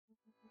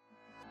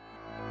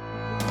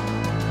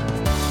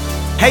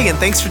Hey, and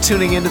thanks for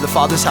tuning into the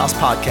Father's House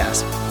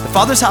podcast. The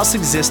Father's House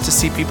exists to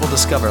see people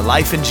discover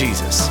life in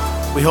Jesus.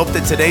 We hope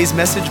that today's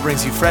message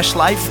brings you fresh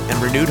life and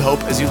renewed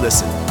hope as you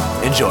listen.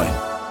 Enjoy.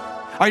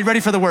 Are you ready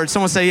for the word?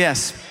 Someone say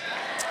yes.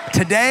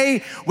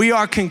 Today, we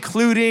are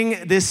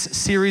concluding this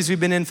series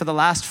we've been in for the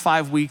last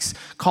 5 weeks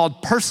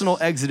called Personal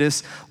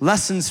Exodus,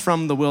 Lessons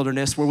from the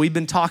Wilderness, where we've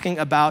been talking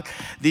about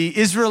the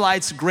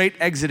Israelites' great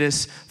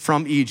exodus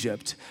from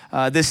Egypt.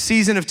 This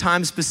season of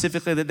time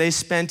specifically that they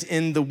spent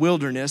in the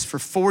wilderness for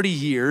 40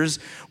 years,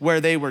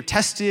 where they were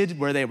tested,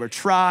 where they were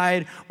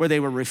tried, where they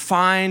were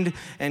refined.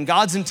 And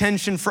God's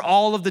intention for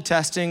all of the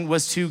testing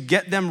was to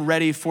get them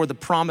ready for the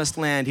promised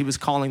land he was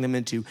calling them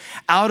into,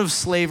 out of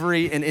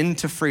slavery and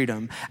into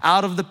freedom,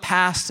 out of the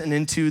past and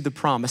into the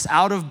promise,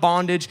 out of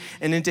bondage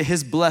and into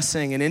his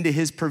blessing and into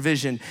his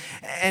provision.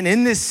 And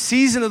in this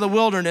season of the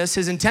wilderness,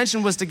 his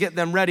intention was to get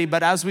them ready.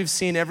 But as we've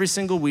seen every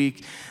single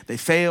week, they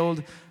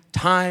failed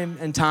time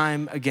and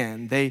time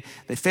again. They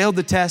failed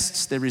the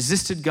tests. They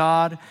resisted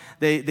God.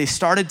 They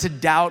started to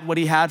doubt what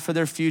he had for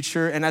their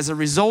future. And as a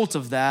result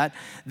of that,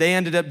 they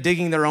ended up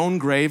digging their own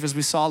grave, as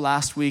we saw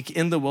last week,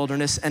 in the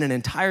wilderness. And an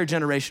entire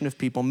generation of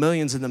people,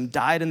 millions of them,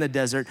 died in the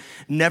desert,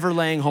 never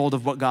laying hold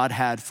of what God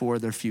had for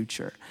their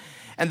future.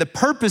 And the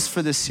purpose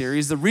for this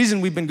series, the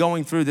reason we've been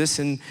going through this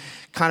in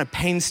kind of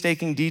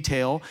painstaking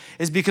detail,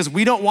 is because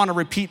we don't want to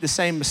repeat the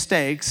same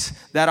mistakes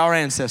that our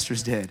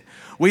ancestors did.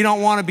 We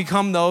don't want to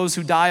become those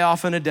who die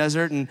off in a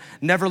desert and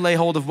never lay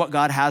hold of what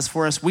God has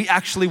for us. We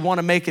actually want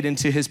to make it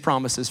into his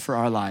promises for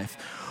our life.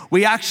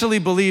 We actually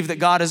believe that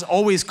God is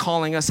always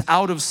calling us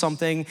out of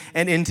something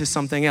and into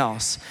something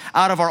else,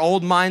 out of our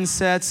old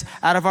mindsets,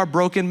 out of our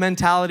broken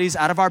mentalities,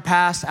 out of our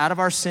past, out of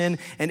our sin,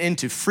 and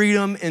into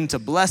freedom, into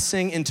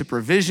blessing, into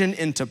provision,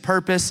 into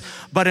purpose.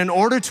 But in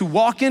order to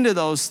walk into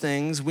those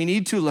things, we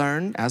need to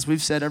learn, as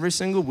we've said every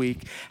single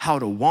week, how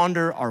to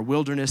wander our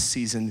wilderness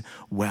season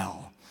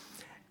well.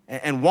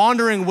 And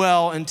wandering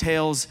well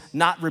entails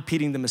not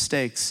repeating the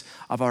mistakes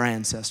of our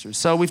ancestors.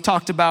 So we've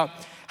talked about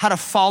how to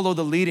follow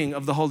the leading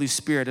of the Holy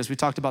Spirit, as we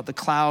talked about the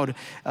cloud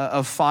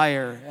of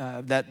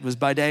fire that was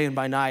by day and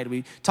by night.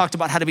 We talked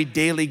about how to be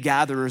daily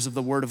gatherers of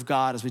the word of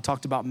God, as we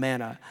talked about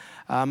manna.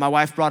 My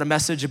wife brought a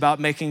message about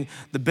making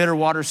the bitter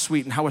water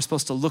sweet and how we're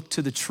supposed to look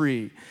to the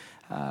tree.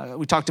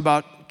 We talked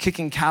about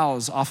kicking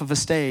cows off of a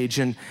stage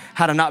and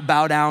how to not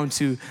bow down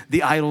to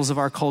the idols of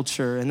our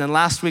culture. And then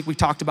last week we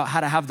talked about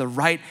how to have the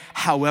right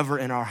however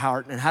in our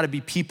heart and how to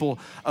be people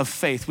of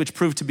faith, which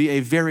proved to be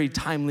a very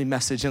timely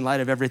message in light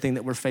of everything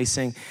that we're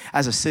facing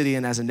as a city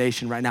and as a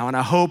nation right now. And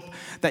I hope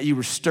that you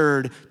were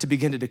stirred to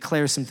begin to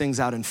declare some things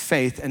out in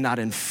faith and not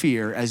in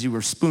fear, as you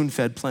were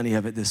spoon-fed plenty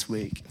of it this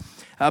week.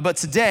 But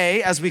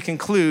today, as we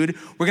conclude,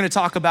 we're going to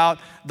talk about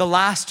the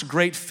last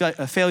great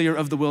failure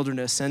of the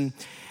wilderness. And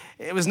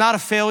it was not a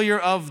failure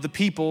of the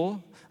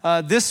people.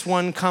 This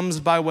one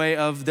comes by way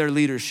of their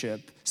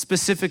leadership,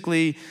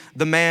 specifically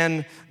the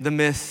man, the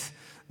myth,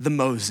 the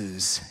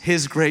Moses,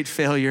 his great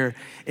failure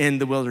in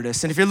the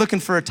wilderness. And if you're looking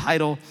for a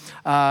title,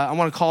 I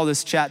want to call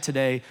this chat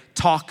today,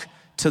 Talk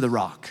to the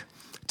Rock.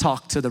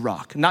 Talk to the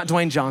Rock. Not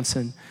Dwayne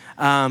Johnson,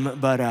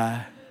 but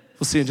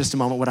we'll see in just a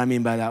moment what I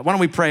mean by that. Why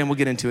don't we pray and we'll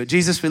get into it.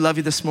 Jesus, we love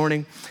you this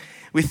morning.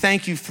 We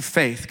thank you for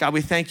faith. God,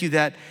 we thank you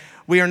that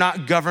we are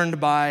not governed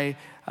by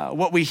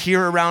what we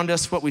hear around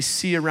us, what we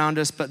see around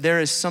us, but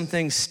there is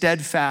something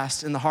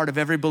steadfast in the heart of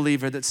every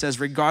believer that says,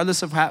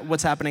 regardless of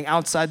what's happening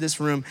outside this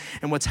room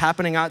and what's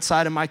happening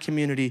outside of my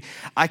community,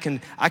 I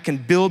can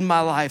build my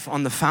life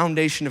on the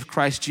foundation of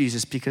Christ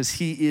Jesus because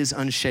he is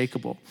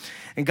unshakable.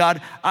 And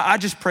God, I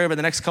just pray over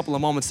the next couple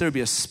of moments, there would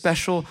be a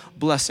special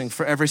blessing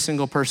for every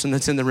single person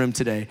that's in the room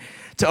today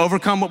to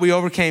overcome what we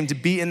overcame, to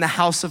be in the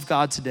house of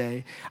God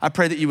today. I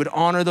pray that you would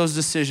honor those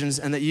decisions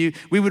and that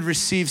we would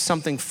receive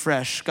something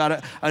fresh.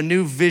 God, a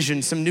new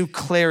vision, some new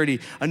clarity,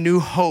 a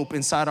new hope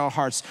inside our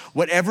hearts.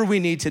 Whatever we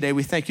need today,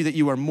 we thank you that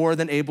you are more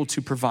than able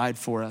to provide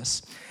for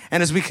us.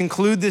 And as we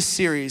conclude this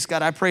series,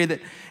 God, I pray that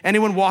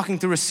anyone walking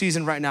through a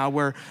season right now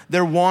where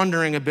they're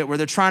wandering a bit, where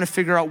they're trying to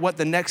figure out what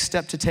the next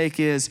step to take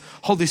is,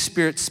 Holy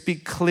Spirit,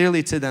 speak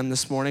clearly to them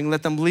this morning.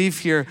 Let them leave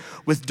here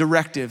with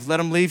directive. Let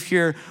them leave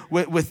here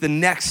with the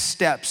next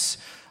steps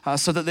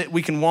so that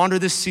we can wander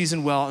this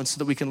season well and so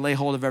that we can lay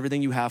hold of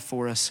everything you have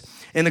for us.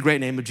 In the great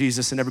name of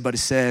Jesus. And everybody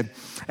said,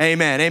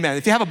 amen, amen.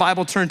 If you have a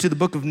Bible, turn to the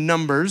book of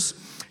Numbers,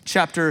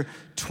 chapter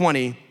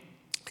 20.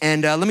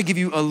 And let me give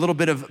you a little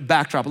bit of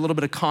backdrop, a little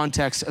bit of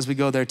context as we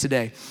go there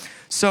today.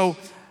 So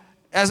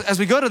as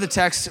we go to the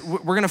text,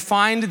 we're gonna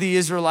find the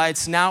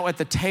Israelites now at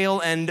the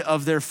tail end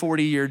of their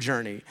 40-year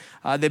journey.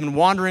 They've been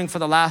wandering for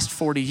the last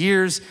 40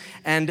 years,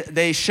 and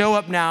they show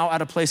up now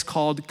at a place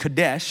called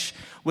Kadesh,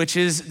 which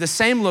is the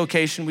same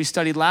location we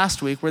studied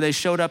last week, where they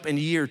showed up in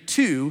year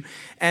 2,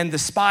 and the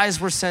spies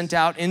were sent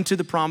out into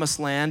the promised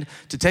land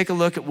to take a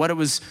look at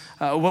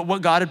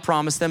what God had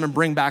promised them and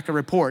bring back a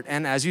report.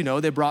 And as you know,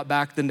 they brought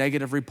back the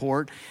negative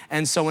report.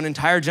 And so an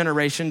entire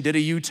generation did a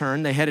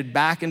U-turn. They headed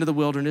back into the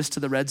wilderness to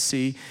the Red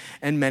Sea,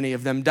 and many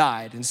of them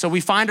died. And so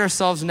we find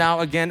ourselves now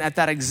again at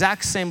that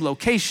exact same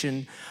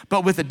location,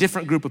 but with a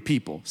different group of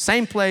people.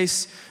 Same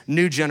place,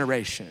 new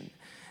generation.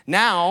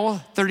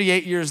 Now,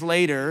 38 years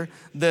later,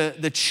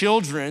 the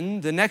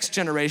children, the next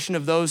generation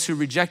of those who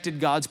rejected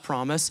God's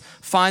promise,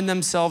 find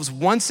themselves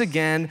once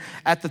again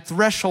at the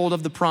threshold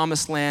of the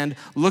promised land,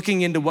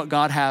 looking into what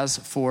God has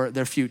for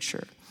their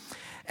future.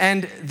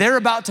 And they're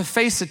about to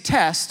face a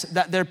test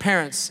that their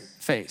parents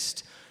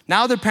faced.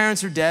 Now their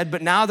parents are dead,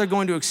 but now they're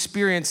going to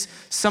experience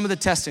some of the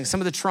testing, some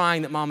of the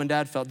trying that mom and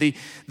dad felt, the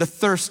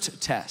thirst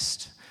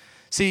test.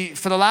 See,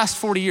 for the last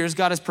 40 years,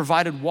 God has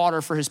provided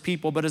water for his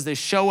people, but as they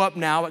show up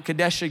now at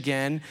Kadesh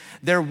again,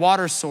 their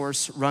water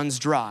source runs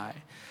dry.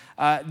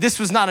 This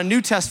was not a new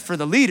test for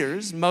the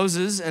leaders.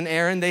 Moses and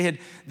Aaron,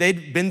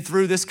 they'd been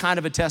through this kind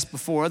of a test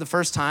before. The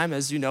first time,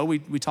 as you know, we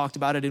talked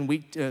about it in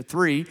week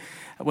 3,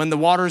 when the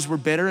waters were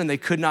bitter and they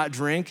could not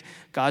drink.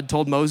 God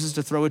told Moses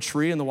to throw a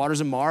tree in the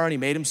waters of Marah, and he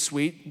made them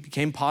sweet. It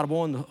became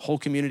potable, and the whole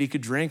community could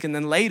drink. And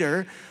then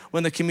later,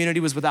 when the community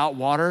was without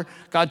water,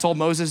 God told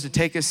Moses to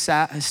take his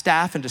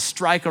staff and to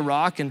strike a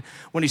rock. And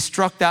when he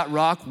struck that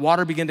rock,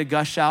 water began to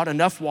gush out,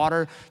 enough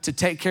water to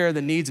take care of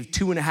the needs of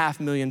 2.5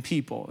 million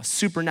people, a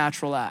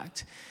supernatural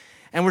act.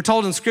 And we're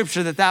told in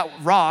scripture that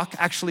rock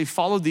actually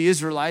followed the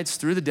Israelites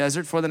through the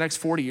desert for the next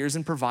 40 years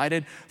and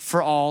provided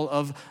for all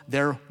of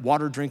their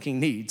water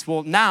drinking needs.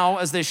 Well, now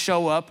as they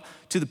show up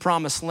to the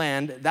promised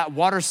land, that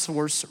water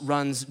source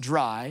runs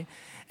dry.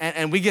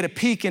 And we get a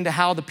peek into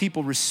how the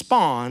people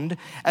respond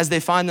as they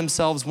find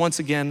themselves once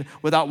again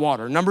without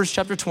water. Numbers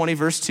chapter 20,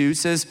 verse 2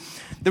 says,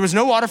 there was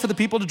no water for the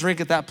people to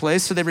drink at that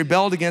place, so they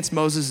rebelled against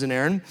Moses and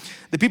Aaron.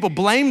 The people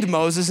blamed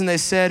Moses, and they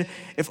said,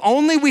 if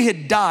only we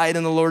had died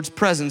in the Lord's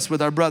presence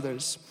with our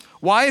brothers.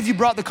 Why have you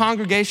brought the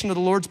congregation of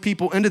the Lord's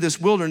people into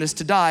this wilderness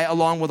to die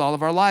along with all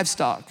of our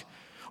livestock?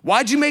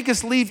 Why'd you make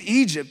us leave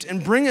Egypt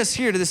and bring us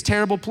here to this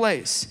terrible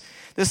place?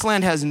 This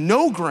land has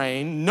no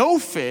grain, no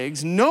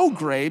figs, no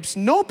grapes,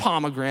 no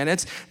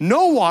pomegranates,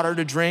 no water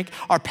to drink.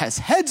 Our pets'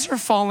 heads are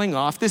falling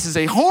off. This is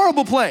a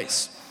horrible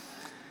place.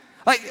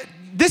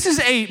 This is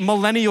a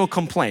millennial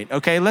complaint,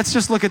 okay? Let's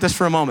just look at this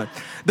for a moment.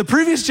 The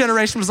previous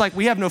generation was like,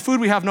 we have no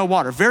food, we have no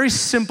water. Very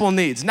simple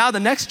needs. Now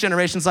the next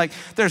generation's like,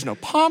 there's no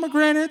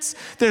pomegranates,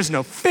 there's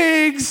no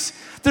figs,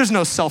 there's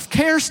no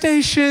self-care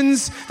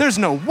stations, there's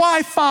no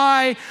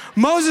Wi-Fi.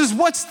 Moses,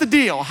 what's the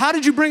deal? How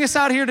did you bring us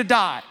out here to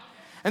die?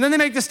 And then they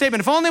make the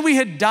statement, if only we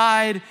had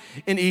died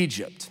in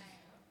Egypt.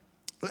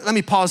 Let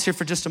me pause here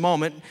for just a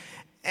moment,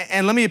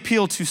 and let me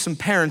appeal to some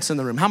parents in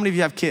the room. How many of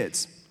you have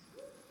kids?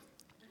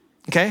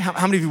 Okay,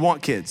 how many of you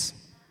want kids?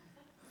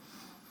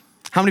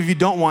 How many of you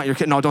don't want your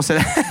kid? No, don't say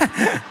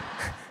that.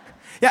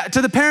 Yeah,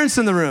 to the parents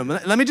in the room,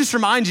 let me just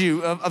remind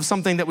you of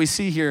something that we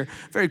see here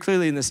very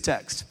clearly in this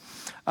text.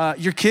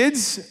 Your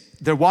kids,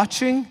 they're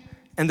watching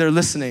and they're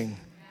listening.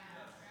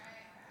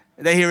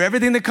 They hear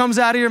everything that comes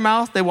out of your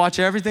mouth. They watch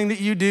everything that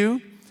you do.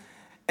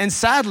 And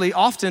sadly,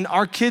 often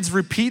our kids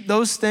repeat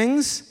those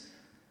things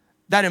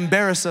that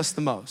embarrass us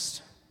the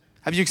most.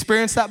 Have you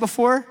experienced that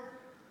before?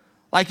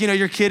 Like,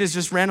 your kid is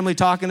just randomly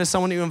talking to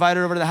someone you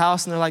invited over to the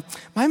house, and they're like,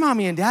 my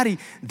mommy and daddy,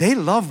 they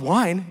love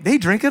wine. They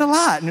drink it a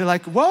lot. And you're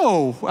like,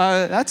 whoa,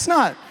 that's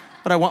not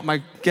what I want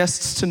my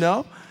guests to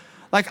know.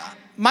 Like,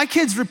 my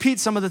kids repeat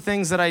some of the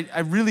things that I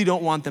really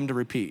don't want them to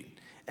repeat.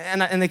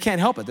 And they can't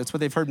help it. That's what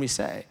they've heard me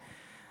say.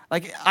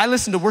 Like, I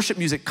listen to worship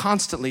music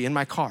constantly in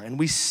my car, and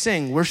we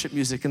sing worship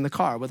music in the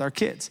car with our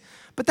kids.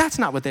 But that's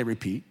not what they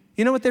repeat.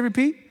 You know what they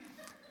repeat?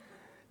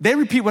 They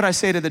repeat what I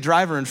say to the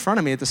driver in front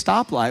of me at the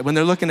stoplight when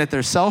they're looking at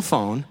their cell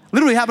phone.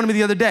 Literally happened to me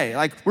the other day.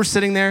 Like, we're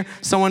sitting there,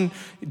 someone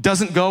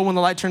doesn't go when the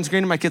light turns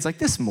green, and my kid's like,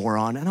 this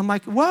moron. And I'm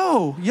like,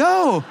 whoa,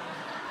 yo,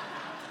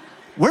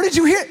 where did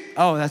you hear?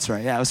 Oh, that's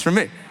right, yeah, it was from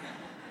me.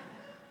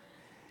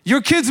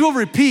 Your kids will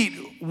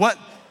repeat what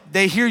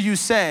they hear you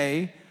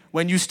say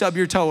when you stub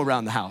your toe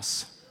around the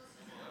house.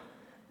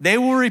 They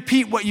will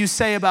repeat what you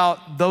say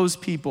about those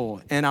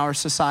people in our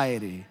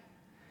society,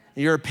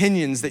 your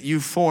opinions that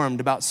you've formed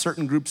about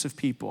certain groups of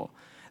people.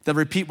 They'll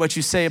repeat what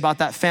you say about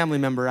that family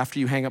member after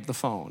you hang up the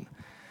phone.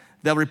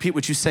 They'll repeat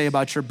what you say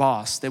about your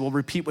boss. They will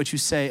repeat what you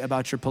say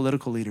about your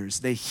political leaders.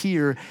 They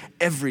hear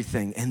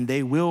everything, and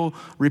they will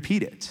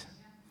repeat it.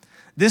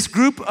 This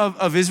group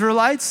of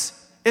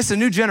Israelites, it's a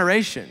new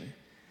generation.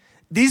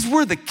 These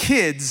were the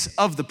kids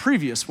of the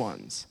previous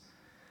ones.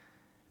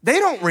 They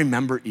don't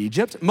remember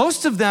Egypt.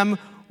 Most of them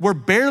were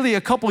barely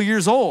a couple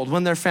years old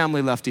when their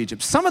family left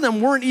Egypt. Some of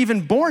them weren't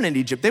even born in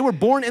Egypt. They were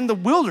born in the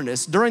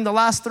wilderness during the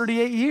last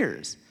 38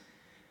 years.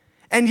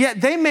 And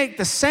yet they make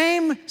the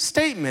same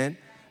statement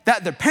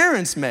that their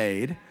parents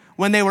made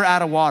when they were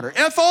out of water.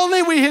 If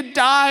only we had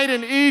died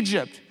in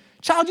Egypt.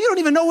 Child, you don't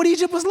even know what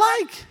Egypt was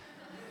like.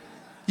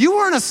 You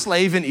weren't a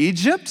slave in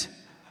Egypt.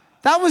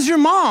 That was your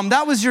mom.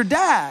 That was your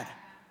dad.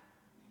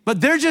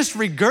 but they're just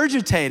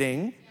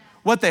regurgitating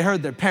what they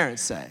heard their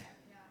parents say.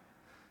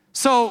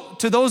 So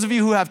to those of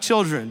you who have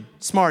children,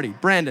 Smarty,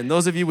 Brandon,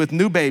 those of you with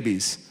new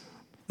babies,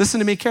 listen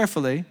to me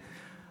carefully.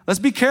 Let's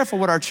be careful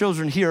what our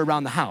children hear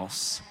around the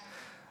house.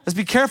 Let's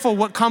be careful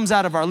what comes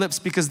out of our lips,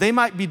 because they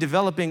might be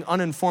developing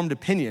uninformed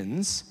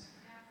opinions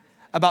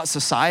about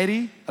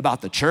society,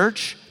 about the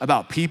church,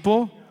 about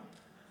people,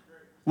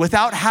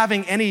 without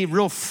having any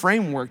real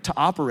framework to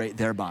operate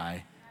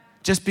thereby,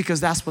 just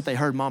because that's what they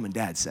heard mom and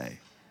dad say.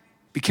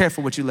 Be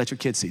careful what you let your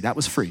kids see. That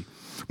was free.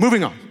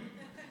 Moving on.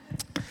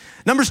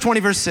 Numbers 20,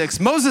 verse 6.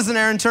 Moses and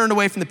Aaron turned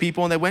away from the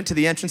people, and they went to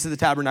the entrance of the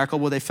tabernacle,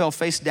 where they fell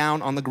face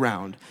down on the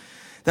ground.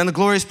 Then the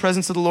glorious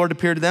presence of the Lord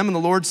appeared to them, and the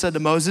Lord said to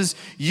Moses,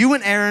 "You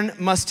and Aaron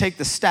must take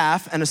the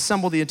staff and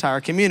assemble the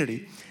entire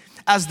community.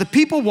 As the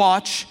people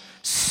watch,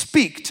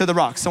 speak to the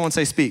rock." Someone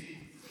say speak.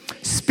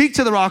 Speak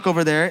to the rock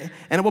over there,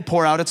 and it will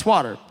pour out its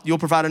water. You'll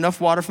provide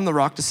enough water from the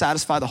rock to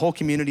satisfy the whole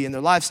community and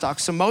their livestock.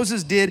 So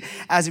Moses did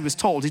as he was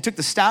told. He took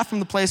the staff from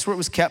the place where it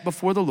was kept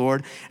before the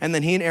Lord, and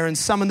then he and Aaron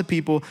summoned the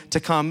people to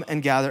come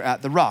and gather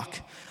at the rock.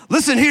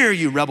 "Listen here,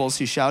 you rebels,"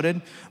 he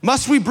shouted.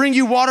 "Must we bring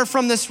you water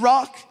from this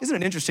rock?" Isn't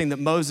it interesting that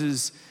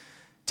Moses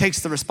takes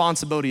the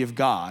responsibility of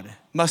God?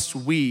 Must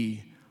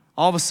we?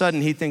 All of a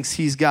sudden, he thinks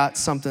he's got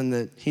something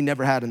that he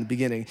never had in the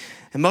beginning.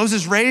 And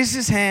Moses raised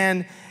his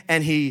hand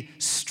and he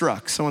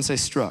struck. Someone say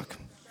struck.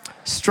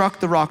 Struck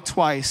the rock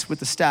twice with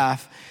the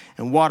staff,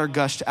 and water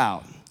gushed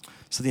out.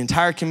 So the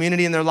entire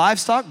community and their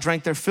livestock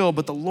drank their fill.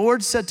 But the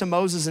Lord said to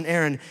Moses and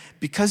Aaron,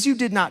 "Because you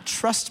did not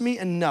trust me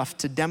enough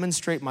to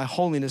demonstrate my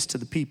holiness to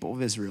the people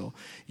of Israel,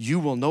 you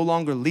will no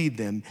longer lead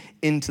them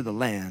into the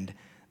land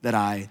that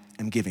I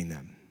am giving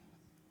them."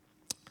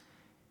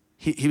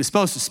 He was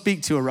supposed to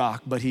speak to a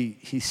rock, but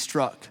he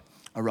struck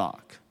a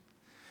rock.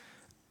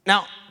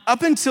 Now,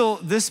 up until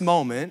this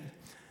moment,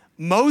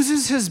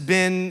 Moses has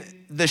been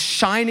the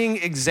shining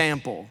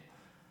example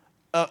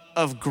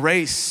of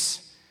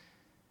grace,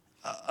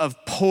 of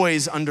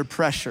poise under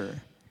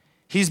pressure.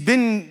 He's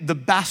been the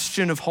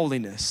bastion of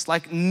holiness.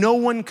 Like, no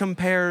one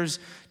compares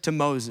to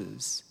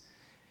Moses.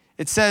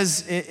 It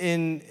says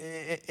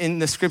in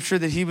the scripture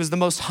that he was the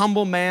most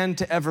humble man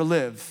to ever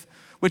live,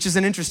 which is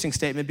an interesting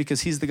statement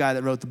because he's the guy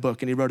that wrote the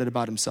book and he wrote it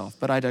about himself,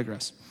 but I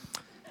digress.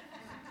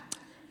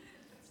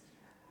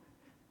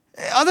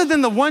 Other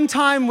than the one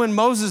time when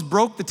Moses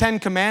broke the 10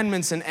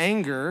 Commandments in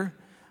anger,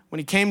 when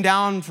he came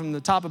down from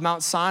the top of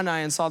Mount Sinai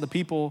and saw the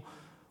people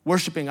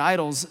worshiping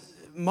idols,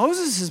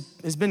 Moses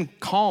has been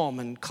calm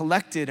and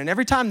collected, and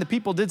every time the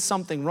people did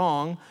something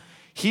wrong,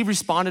 he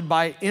responded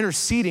by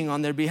interceding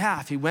on their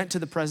behalf. He went to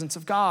the presence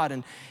of God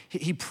and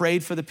he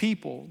prayed for the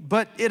people.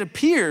 But it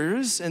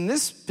appears in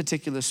this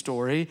particular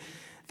story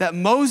that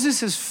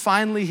Moses has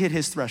finally hit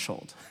his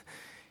threshold.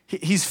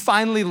 He's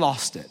finally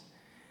lost it.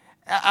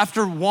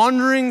 After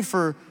wandering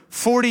for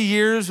 40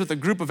 years with a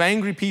group of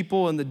angry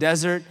people in the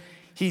desert,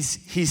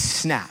 he's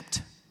snapped.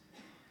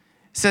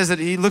 It says that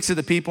he looks at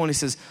the people and he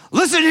says,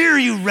 "Listen here,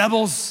 you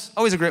rebels."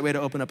 Always a great way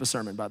to open up a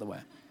sermon, by the way.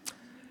 He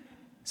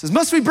says,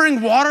 "Must we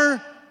bring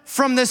water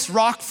from this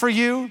rock for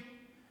you?"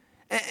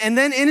 And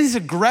then in his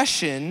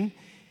aggression,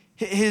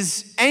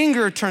 his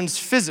anger turns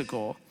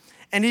physical,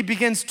 and he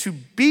begins to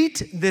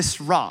beat this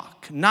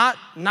rock, not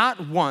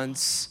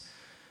once,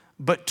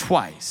 but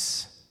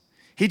twice.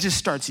 He just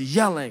starts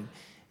yelling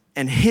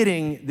and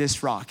hitting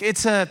this rock.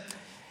 It's a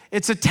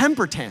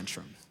temper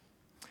tantrum.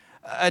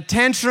 A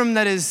tantrum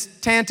that is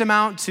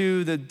tantamount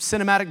to the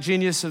cinematic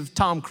genius of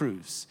Tom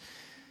Cruise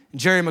and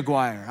Jerry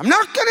Maguire. "I'm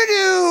not gonna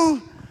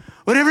do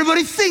what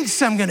everybody thinks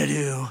I'm gonna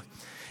do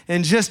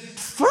and just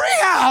free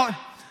out.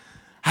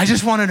 I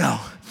just wanna know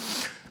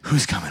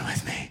who's coming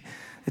with me."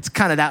 It's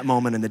kind of that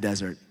moment in the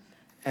desert.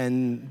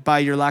 And by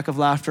your lack of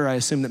laughter, I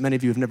assume that many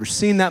of you have never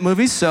seen that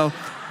movie, so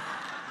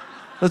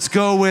let's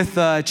go with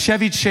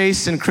Chevy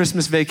Chase in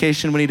Christmas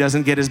Vacation when he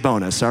doesn't get his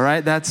bonus, all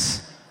right?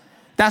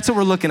 That's what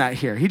we're looking at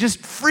here. He just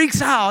freaks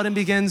out and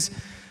begins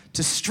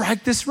to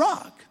strike this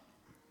rock.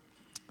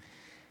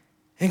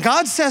 And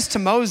God says to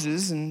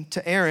Moses and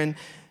to Aaron,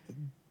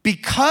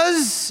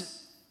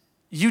 "Because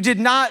you did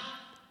not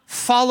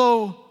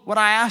follow what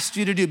I asked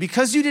you to do,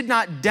 because you did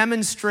not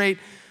demonstrate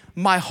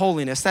my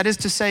holiness," that is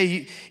to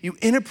say, you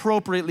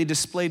inappropriately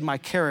displayed my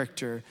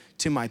character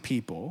to my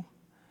people,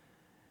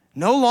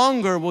 "no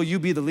longer will you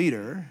be the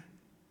leader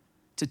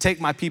to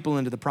take my people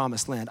into the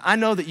promised land. I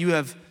know that you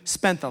have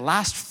spent the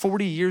last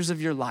 40 years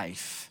of your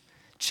life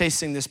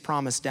chasing this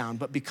promise down,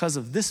 but because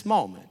of this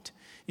moment,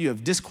 you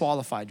have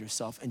disqualified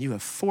yourself and you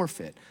have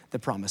forfeit the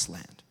promised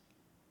land."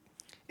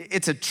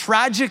 It's a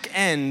tragic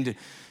end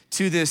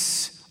to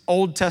this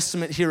Old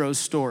Testament hero's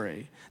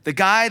story. The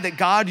guy that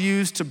God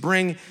used to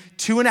bring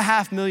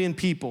 2.5 million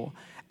people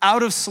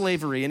out of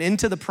slavery and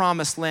into the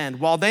promised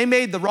land, while they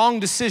made the wrong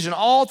decision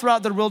all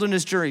throughout their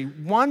wilderness journey,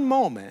 one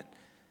moment,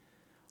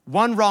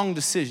 one wrong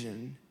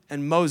decision,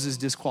 and Moses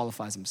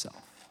disqualifies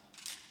himself.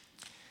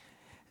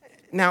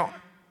 Now,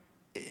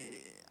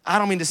 I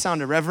don't mean to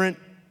sound irreverent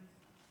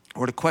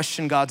or to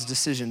question God's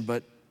decision,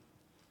 but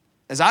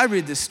as I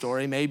read this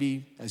story,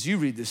 maybe as you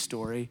read this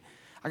story,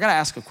 I gotta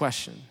ask a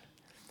question.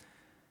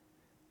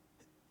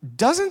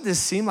 doesn't this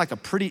seem like a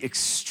pretty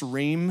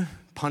extreme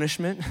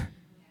punishment?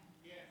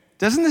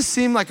 Doesn't this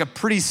seem like a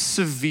pretty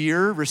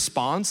severe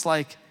response?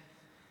 Like,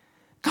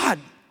 God,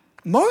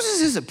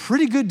 Moses is a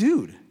pretty good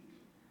dude.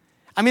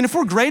 I mean, if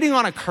we're grading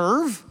on a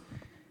curve,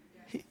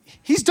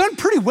 he's done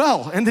pretty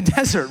well in the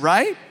desert,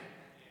 right?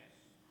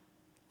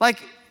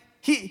 Like,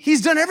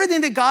 he's done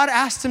everything that God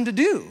asked him to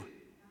do.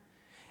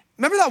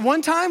 Remember that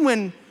one time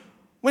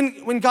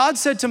when God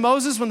said to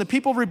Moses, when the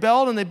people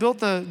rebelled and they built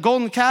the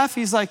golden calf,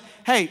 he's like,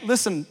 hey,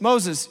 listen,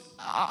 Moses,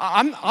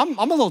 I'm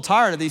a little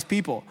tired of these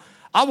people.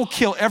 I will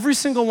kill every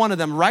single one of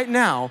them right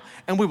now,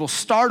 and we will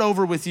start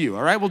over with you,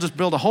 all right? We'll just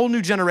build a whole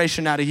new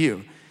generation out of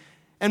you.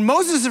 And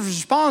Moses'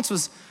 response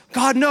was,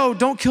 God, no,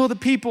 don't kill the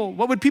people.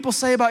 What would people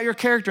say about your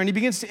character? And he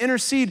begins to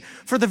intercede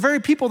for the very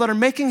people that are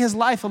making his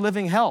life a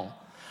living hell.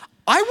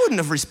 I wouldn't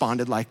have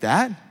responded like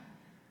that.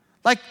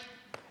 Like,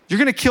 you're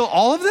gonna kill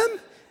all of them?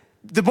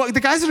 The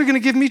guys that are gonna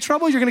give me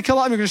trouble, you're gonna kill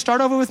all of them, you're gonna start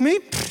over with me?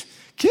 Pfft,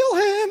 kill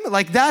him.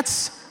 Like,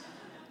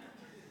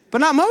 but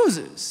not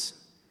Moses.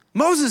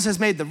 Moses has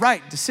made the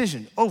right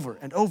decision over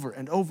and over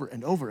and over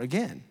and over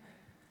again.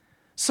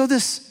 So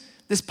this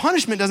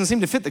punishment doesn't seem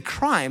to fit the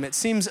crime. It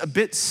seems a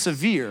bit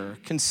severe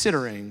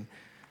considering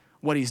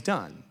what he's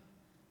done.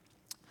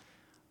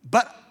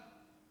 But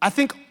I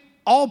think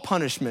all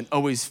punishment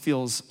always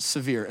feels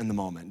severe in the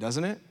moment,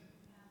 doesn't it?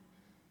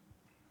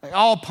 Like,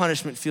 all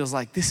punishment feels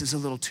like this is a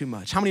little too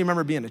much. How many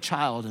remember being a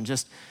child and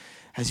just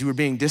as you were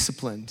being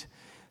disciplined,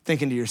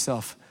 thinking to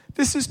yourself,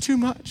 this is too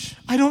much.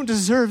 I don't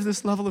deserve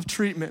this level of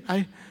treatment.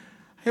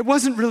 It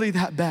wasn't really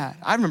that bad.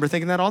 I remember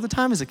thinking that all the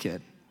time as a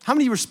kid. How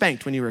many of you were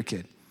spanked when you were a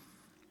kid?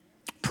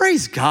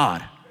 Praise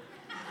God.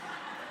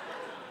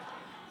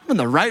 I'm in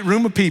the right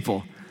room of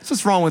people. That's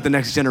what's wrong with the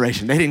next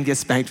generation. They didn't get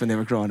spanked when they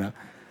were growing up.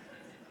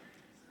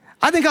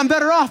 I think I'm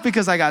better off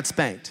because I got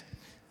spanked.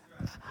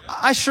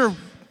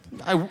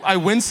 I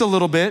wince a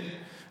little bit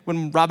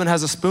when Robin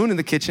has a spoon in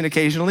the kitchen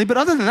occasionally, but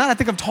other than that, I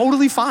think I'm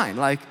totally fine.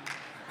 Like,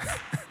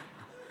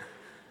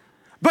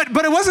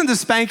 But it wasn't the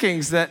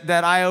spankings that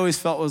I always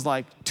felt was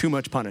like too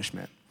much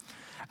punishment.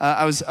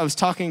 I was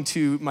talking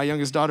to my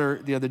youngest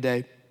daughter the other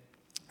day,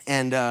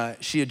 and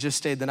she had just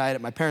stayed the night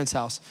at my parents'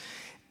 house.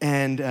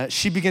 And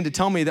she began to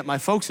tell me that my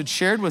folks had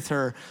shared with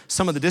her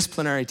some of the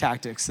disciplinary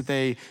tactics that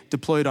they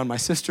deployed on my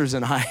sisters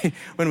and I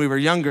when we were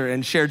younger,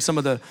 and shared some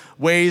of the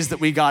ways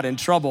that we got in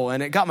trouble.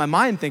 And it got my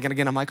mind thinking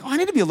again. I'm like, I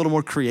need to be a little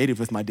more creative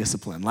with my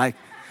discipline. Like,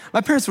 my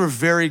parents were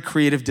very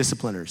creative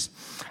discipliners.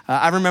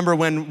 I remember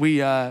when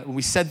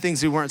we said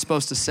things we weren't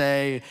supposed to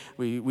say,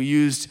 we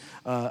used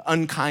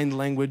unkind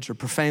language or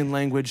profane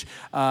language.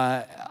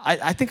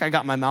 I think I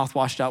got my mouth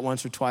washed out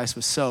once or twice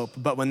with soap,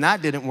 but when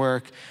that didn't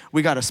work,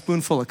 we got a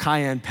spoonful of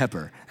cayenne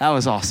pepper. That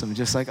was awesome.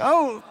 Just like,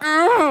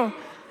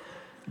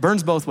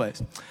 burns both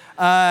ways.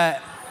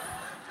 I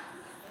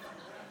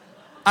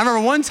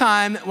remember one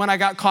time when I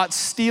got caught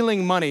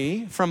stealing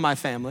money from my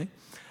family,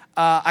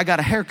 I got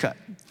a haircut,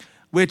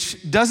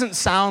 which doesn't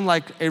sound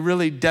like a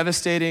really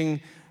devastating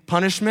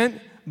punishment,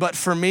 but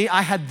for me,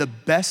 I had the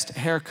best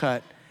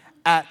haircut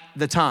at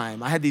the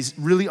time. I had these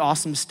really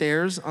awesome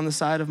stairs on the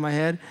side of my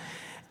head,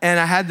 and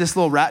I had this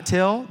little rat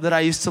tail that I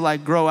used to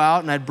like grow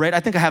out, and I'd braid.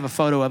 I think I have a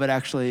photo of it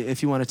actually,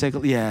 if you want to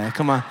take a, yeah,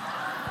 come on.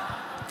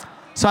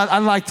 So I'd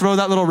like throw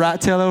that little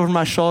rat tail over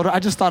my shoulder. I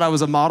just thought I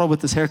was a model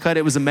with this haircut.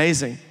 It was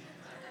amazing.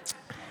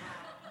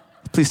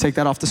 Please take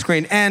that off the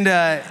screen. And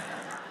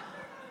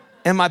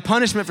my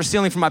punishment for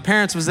stealing from my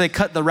parents was they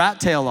cut the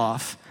rat tail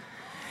off.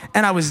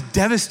 And I was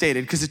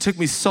devastated because it took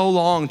me so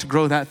long to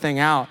grow that thing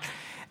out.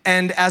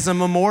 And as a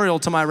memorial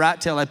to my rat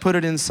tail, I put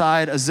it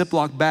inside a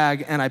Ziploc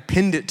bag and I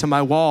pinned it to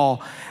my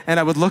wall. And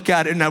I would look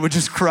at it and I would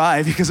just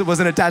cry because it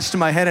wasn't attached to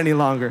my head any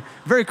longer.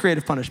 Very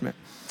creative punishment.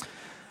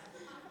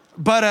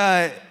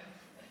 But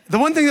the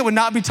one thing that would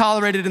not be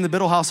tolerated in the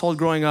Biddle household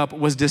growing up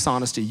was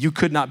dishonesty. You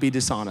could not be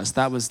dishonest.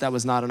 That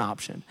was not an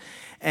option.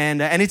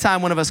 And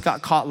anytime one of us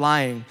got caught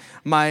lying,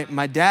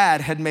 my dad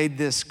had made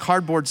this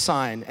cardboard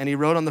sign, and he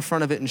wrote on the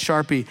front of it in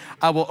Sharpie,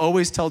 "I will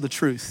always tell the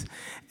truth."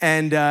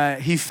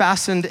 And he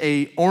fastened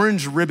a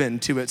orange ribbon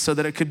to it so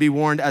that it could be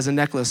worn as a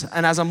necklace.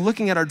 And as I'm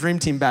looking at our Dream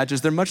Team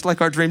badges, they're much like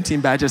our Dream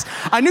Team badges.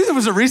 I knew there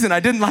was a reason I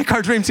didn't like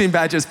our Dream Team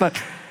badges,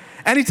 but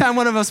anytime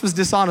one of us was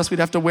dishonest, we'd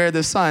have to wear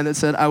this sign that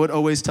said, "I would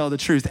always tell the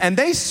truth." And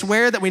they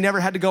swear that we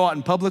never had to go out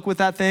in public with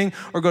that thing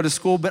or go to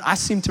school, but I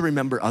seem to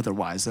remember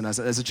otherwise than as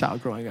a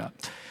child growing up.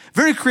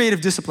 Very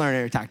creative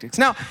disciplinary tactics.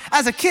 Now,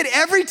 as a kid,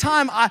 every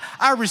time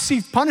I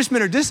received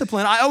punishment or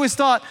discipline, I always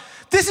thought,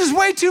 this is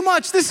way too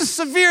much, this is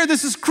severe,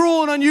 this is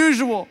cruel and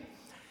unusual.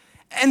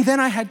 And then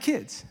I had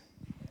kids.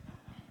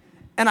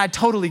 And I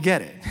totally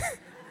get it.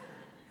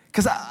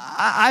 Because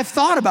I've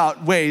thought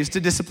about ways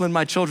to discipline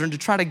my children to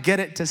try to get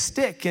it to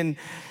stick, and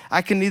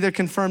I can neither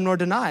confirm nor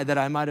deny that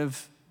I might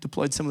have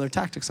deployed similar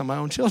tactics on my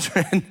own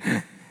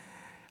children.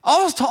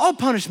 All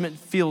punishment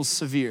feels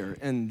severe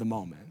in the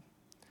moment.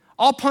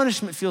 All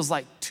punishment feels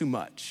like too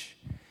much.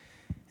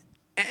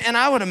 And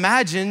I would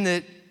imagine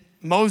that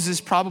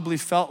Moses probably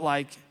felt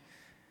like,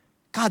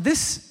 God,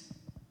 this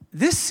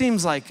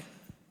seems like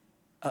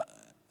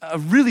a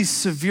really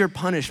severe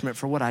punishment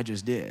for what I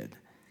just did.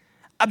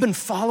 I've been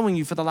following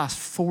you for the last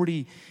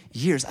 40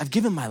 years. I've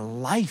given my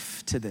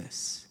life to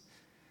this.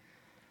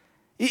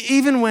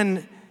 Even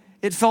when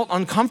it felt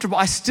uncomfortable,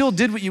 I still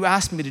did what you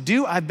asked me to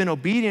do. I've been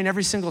obedient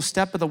every single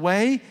step of the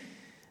way.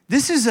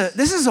 This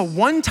is a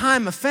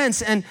one-time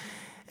offense, and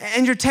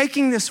you're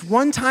taking this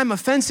one-time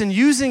offense and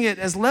using it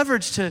as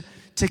leverage to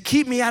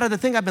keep me out of the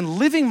thing I've been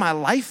living my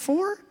life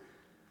for?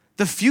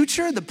 The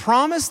future, the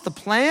promise, the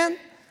plan?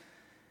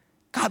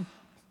 God,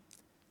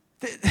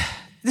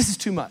 this is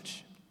too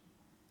much.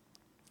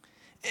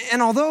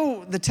 And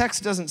although the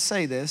text doesn't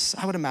say this,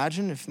 I would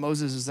imagine if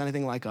Moses is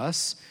anything like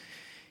us,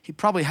 he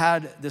probably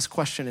had this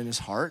question in his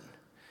heart.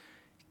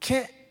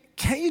 Can't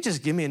you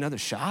just give me another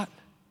shot?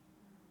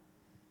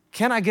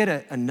 Can I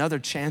get another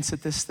chance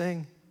at this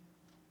thing?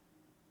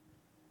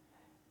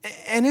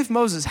 And if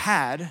Moses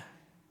had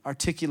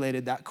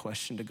articulated that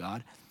question to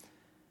God,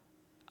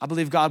 I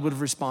believe God would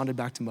have responded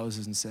back to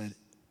Moses and said,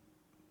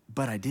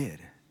 but I did.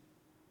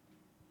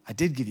 I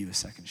did give you a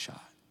second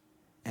shot,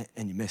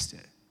 and you missed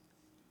it.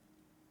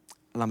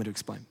 Allow me to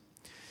explain.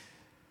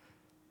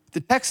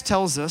 The text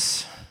tells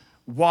us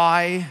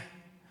why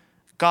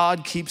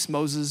God keeps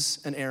Moses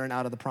and Aaron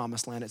out of the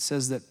promised land. It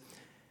says that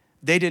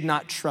they did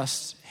not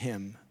trust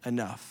him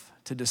enough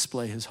to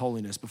display his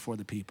holiness before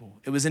the people.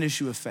 It was an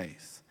issue of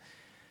faith.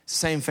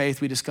 Same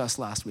faith we discussed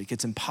last week.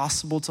 It's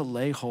impossible to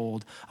lay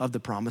hold of the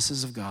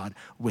promises of God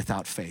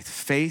without faith.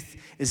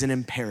 Faith is an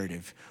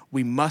imperative.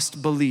 We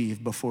must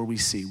believe before we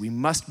see. We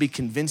must be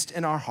convinced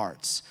in our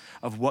hearts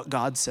of what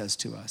God says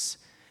to us.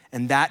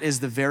 And that is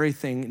the very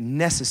thing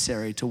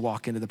necessary to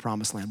walk into the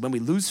promised land. When we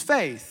lose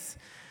faith,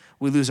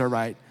 we lose our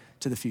right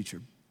to the future.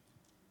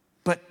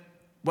 But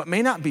what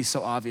may not be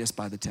so obvious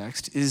by the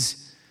text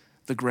is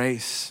the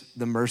grace,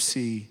 the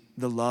mercy,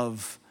 the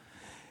love,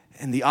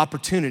 and the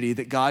opportunity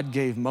that God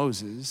gave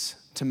Moses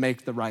to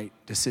make the right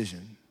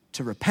decision,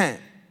 to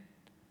repent,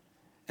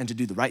 and to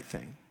do the right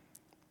thing.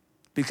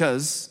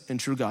 Because, in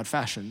true God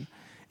fashion,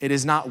 it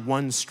is not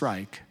one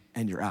strike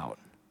and you're out.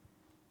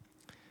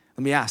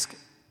 Let me ask,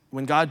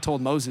 when God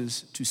told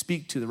Moses to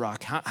speak to the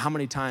rock, how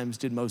many times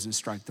did Moses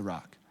strike the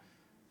rock?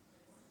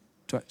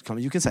 Twice. Come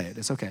on, you can say it,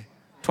 it's okay.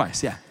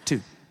 Twice, yeah, 2.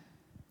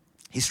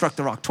 He struck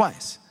the rock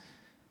twice.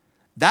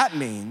 That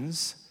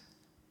means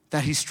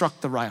that he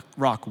struck the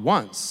rock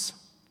once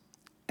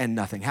and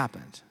nothing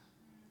happened.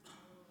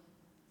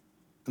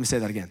 Let me say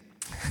that again.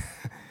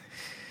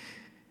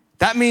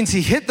 That means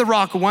he hit the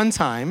rock one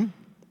time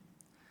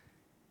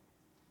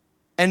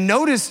and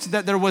noticed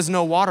that there was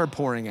no water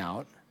pouring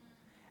out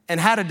and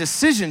had a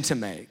decision to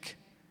make.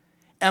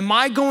 Am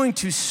I going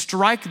to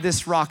strike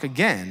this rock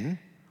again,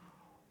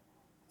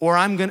 or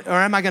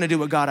am I going to do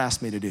what God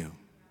asked me to do?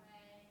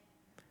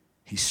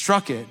 He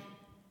struck it,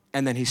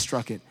 and then he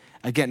struck it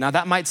again. Now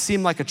that might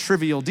seem like a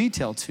trivial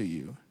detail to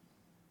you,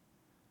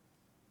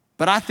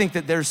 but I think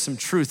that there's some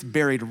truth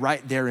buried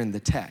right there in the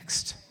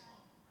text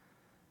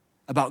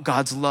about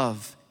God's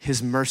love,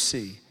 his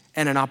mercy,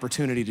 and an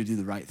opportunity to do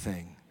the right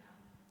thing.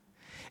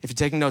 If you're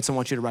taking notes, I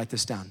want you to write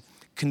this down.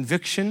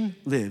 Conviction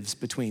lives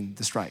between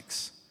the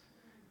strikes.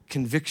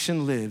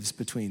 Conviction lives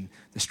between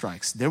the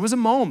strikes. There was a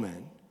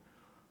moment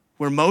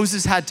where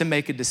Moses had to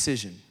make a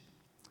decision.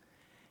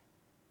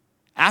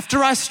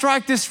 After I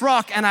strike this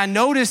rock and I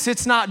notice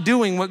it's not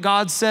doing what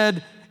God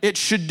said it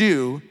should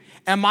do,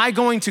 am I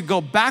going to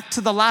go back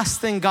to the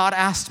last thing God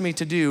asked me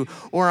to do,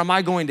 or am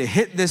I going to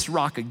hit this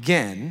rock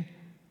again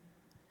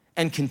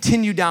and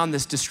continue down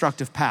this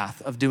destructive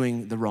path of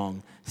doing the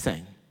wrong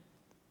thing?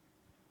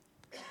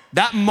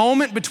 That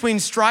moment between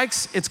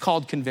strikes, it's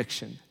called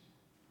conviction.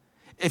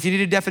 If you need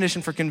a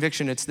definition for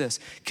conviction, it's this.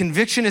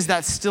 Conviction is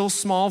that still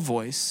small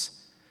voice,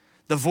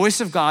 the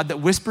voice of God that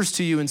whispers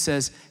to you and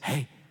says,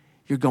 hey,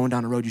 you're going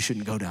down a road you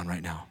shouldn't go down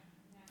right now.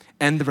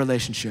 End the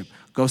relationship.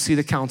 Go see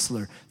the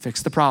counselor.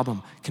 Fix the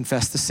problem.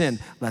 Confess the sin.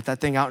 Let that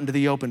thing out into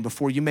the open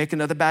before you make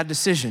another bad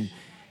decision.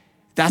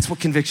 That's what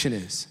conviction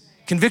is.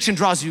 Conviction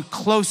draws you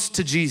close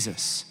to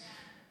Jesus.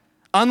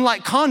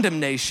 Unlike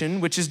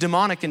condemnation, which is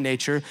demonic in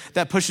nature,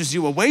 that pushes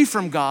you away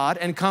from God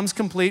and comes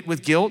complete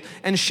with guilt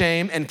and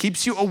shame and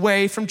keeps you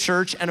away from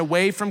church and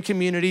away from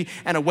community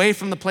and away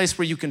from the place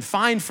where you can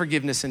find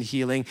forgiveness and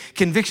healing,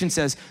 conviction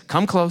says,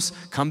 come close,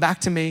 come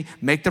back to me,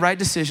 make the right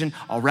decision.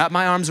 I'll wrap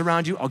my arms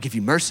around you. I'll give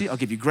you mercy. I'll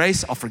give you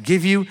grace. I'll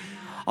forgive you.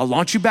 I'll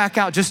launch you back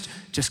out.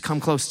 Just come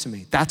close to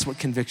me. That's what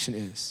conviction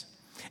is.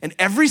 And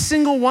every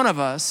single one of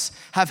us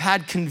have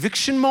had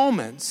conviction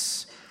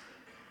moments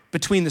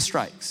between the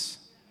strikes.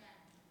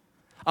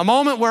 A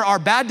moment where our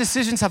bad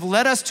decisions have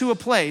led us to a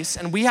place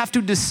and we have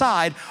to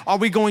decide, are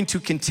we going to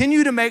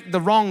continue to make the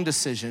wrong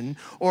decision,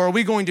 or are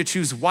we going to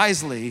choose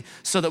wisely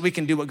so that we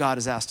can do what God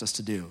has asked us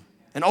to do?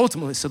 And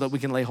ultimately so that we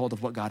can lay hold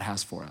of what God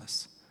has for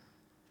us.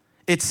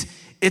 It's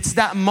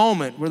that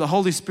moment where the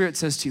Holy Spirit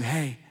says to you,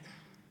 hey,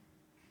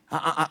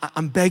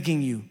 I'm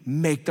begging you,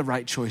 make the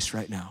right choice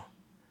right now.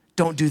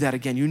 Don't do that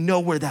again. You know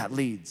where that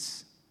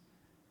leads.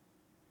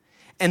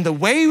 And the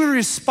way we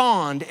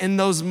respond in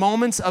those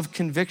moments of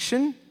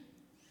conviction,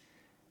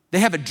 they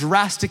have a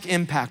drastic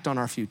impact on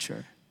our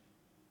future.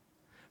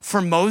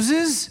 For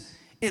Moses,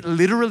 it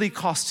literally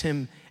cost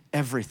him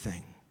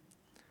everything.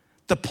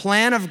 The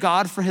plan of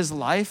God for his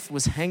life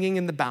was hanging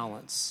in the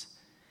balance.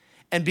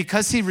 And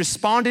because he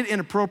responded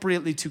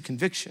inappropriately to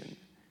conviction,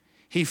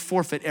 he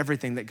forfeit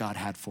everything that God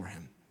had for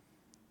him.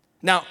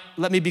 Now,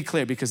 let me be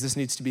clear because this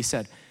needs to be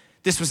said.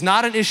 This was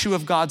not an issue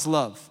of God's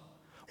love.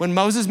 When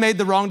Moses made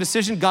the wrong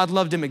decision, God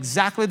loved him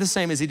exactly the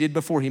same as he did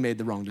before he made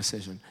the wrong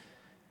decision.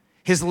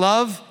 His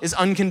love is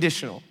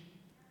unconditional.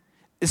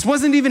 This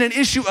wasn't even an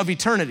issue of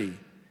eternity.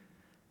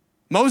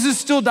 Moses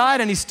still died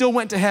and he still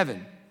went to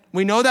heaven.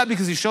 We know that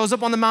because he shows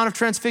up on the Mount of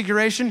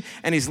Transfiguration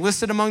and he's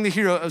listed among the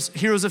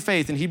heroes of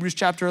faith in Hebrews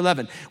chapter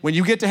 11. When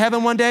you get to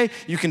heaven one day,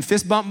 you can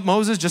fist bump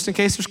Moses just in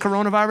case there's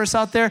coronavirus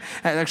out there.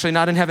 Actually,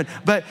 not in heaven,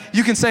 but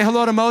you can say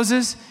hello to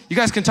Moses. You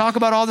guys can talk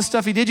about all the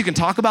stuff he did. You can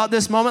talk about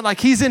this moment like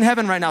he's in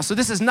heaven right now. So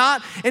this is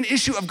not an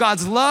issue of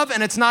God's love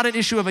and it's not an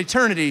issue of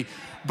eternity,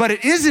 but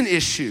it is an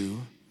issue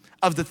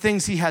of the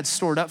things he had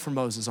stored up for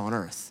Moses on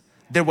earth.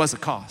 There was a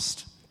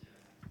cost.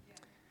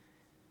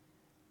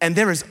 And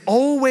there is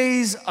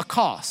always a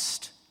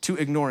cost to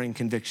ignoring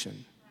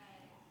conviction.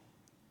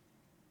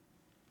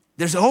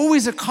 There's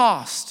always a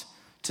cost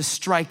to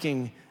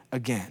striking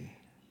again.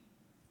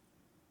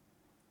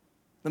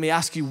 Let me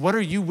ask you, what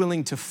are you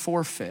willing to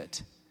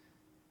forfeit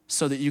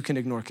so that you can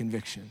ignore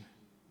conviction?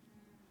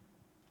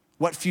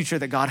 What future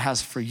that God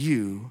has for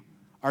you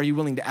are you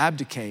willing to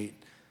abdicate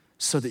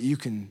so that you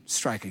can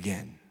strike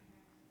again?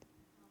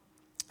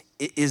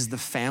 Is the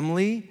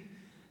family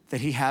that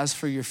he has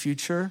for your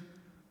future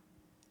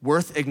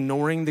worth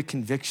ignoring the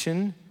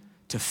conviction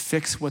to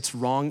fix what's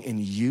wrong in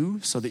you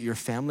so that your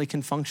family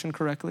can function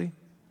correctly?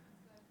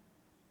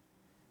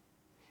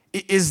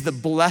 Is the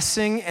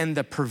blessing and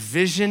the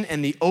provision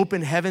and the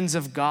open heavens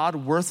of God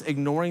worth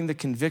ignoring the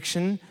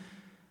conviction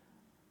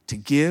to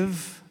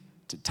give,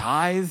 to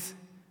tithe,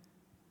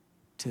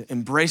 to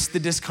embrace the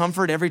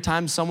discomfort every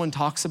time someone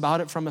talks about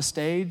it from a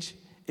stage?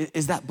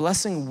 Is that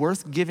blessing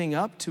worth giving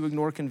up to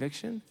ignore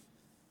conviction?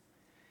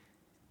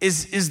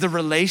 Is the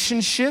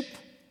relationship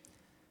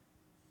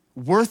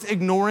worth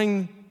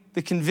ignoring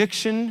the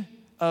conviction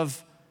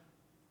of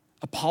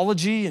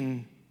apology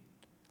and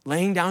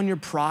laying down your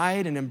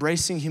pride and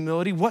embracing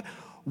humility? What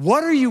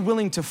are you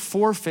willing to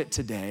forfeit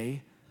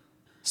today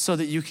so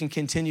that you can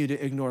continue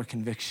to ignore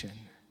conviction?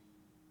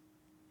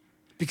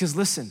 Because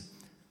listen,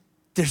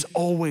 there's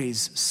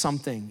always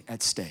something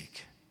at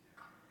stake.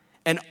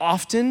 And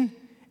often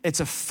it's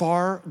a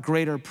far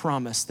greater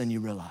promise than you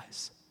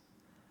realize.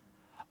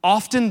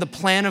 Often the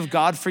plan of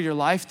God for your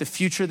life, the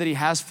future that he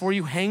has for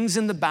you, hangs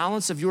in the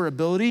balance of your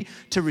ability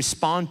to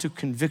respond to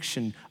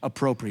conviction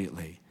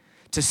appropriately,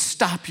 to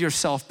stop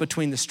yourself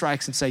between the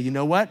strikes and say, you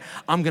know what?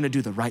 I'm gonna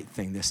do the right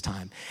thing this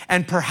time.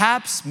 And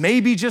perhaps,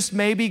 maybe, just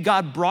maybe,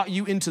 God brought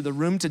you into the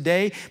room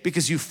today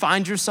because you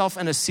find yourself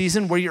in a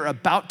season where you're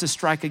about to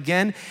strike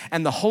again,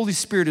 and the Holy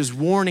Spirit is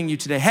warning you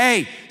today,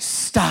 hey,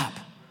 stop.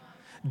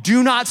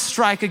 Do not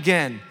strike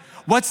again.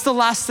 What's the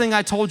last thing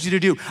I told you to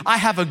do? I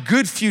have a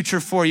good future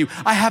for you.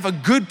 I have a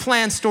good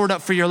plan stored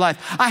up for your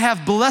life. I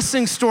have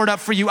blessings stored up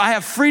for you. I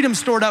have freedom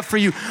stored up for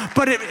you.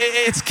 But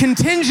it's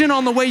contingent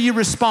on the way you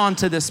respond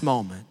to this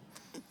moment.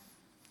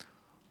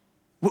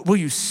 Will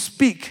you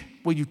speak?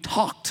 Will you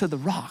talk to the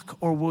rock?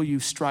 Or will you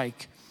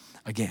strike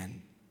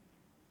again?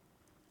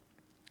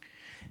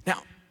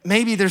 Now,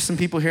 maybe there's some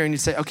people here and you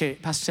say, okay,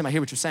 Pastor Tim, I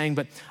hear what you're saying,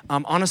 but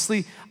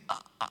honestly,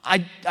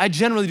 I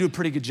generally do a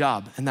pretty good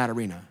job in that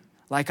arena.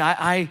 Like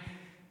I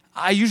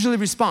usually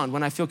respond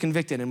when I feel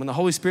convicted, and when the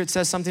Holy Spirit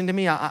says something to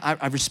me,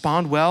 I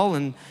respond well,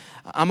 and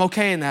I'm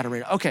okay in that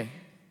arena. Okay,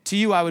 to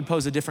you, I would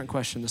pose a different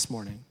question this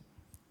morning.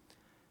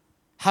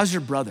 How's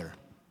your brother?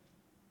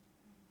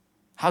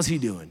 How's he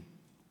doing?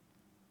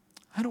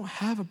 I don't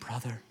have a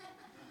brother.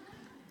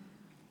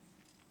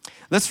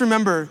 Let's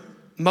remember,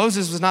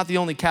 Moses was not the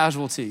only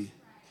casualty.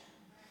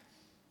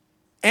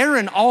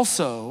 Aaron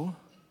also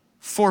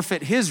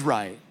forfeit his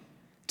right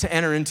to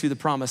enter into the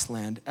promised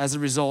land as a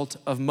result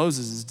of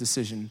Moses'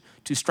 decision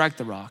to strike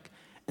the rock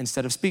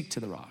instead of speak to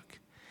the rock.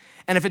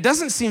 And if it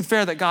doesn't seem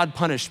fair that God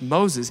punished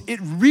Moses, it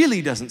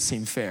really doesn't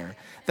seem fair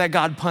that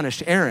God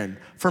punished Aaron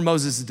for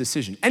Moses'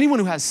 decision. Anyone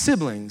who has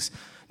siblings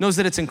knows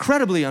that it's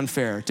incredibly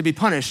unfair to be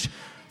punished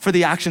for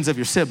the actions of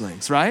your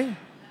siblings, right?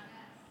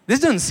 This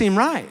doesn't seem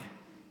right.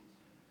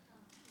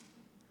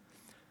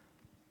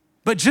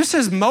 But just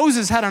as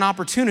Moses had an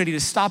opportunity to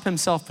stop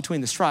himself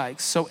between the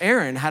strikes, so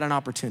Aaron had an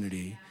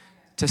opportunity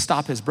to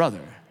stop his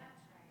brother.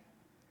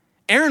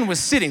 Aaron was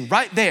sitting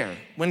right there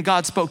when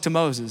God spoke to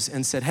Moses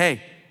and said,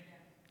 hey,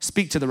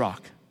 speak to the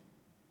rock.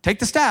 Take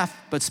the staff,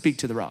 but speak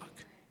to the rock.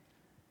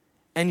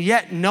 And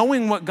yet,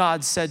 knowing what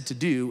God said to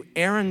do,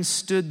 Aaron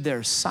stood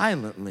there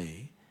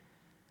silently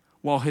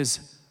while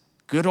his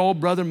good old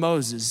brother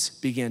Moses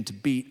began to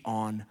beat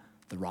on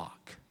the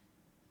rock.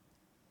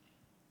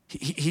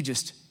 He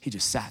just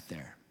sat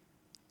there.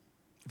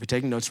 If you're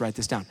taking notes, write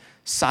this down.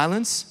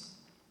 Silence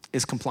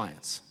is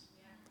compliance.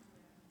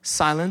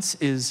 Silence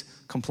is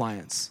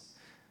compliance.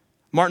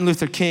 Martin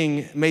Luther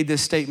King made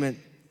this statement.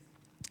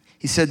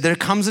 He said, there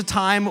comes a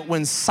time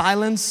when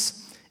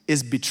silence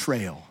is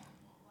betrayal.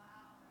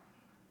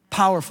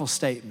 Powerful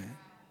statement.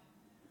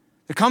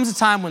 There comes a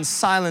time when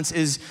silence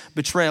is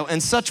betrayal,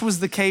 and such was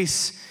the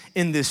case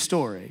in this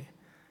story.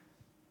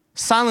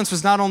 Silence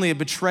was not only a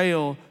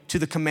betrayal to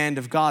the command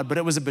of God, but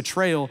it was a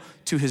betrayal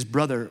to his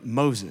brother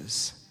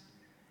Moses.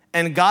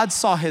 And God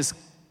saw his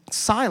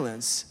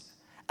silence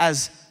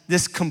as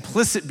this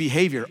complicit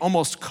behavior,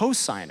 almost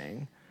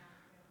co-signing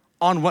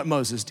on what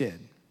Moses did.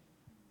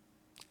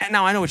 And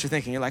now I know what you're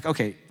thinking. You're like,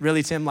 okay,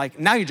 really, Tim? Like,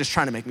 now you're just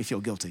trying to make me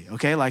feel guilty,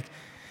 okay? Like,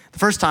 the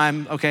first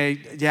time, okay,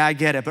 yeah, I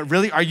get it. But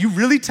really, are you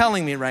really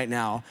telling me right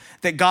now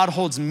that God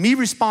holds me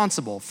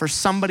responsible for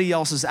somebody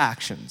else's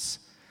actions?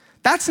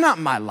 That's not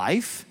my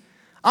life.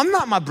 I'm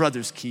not my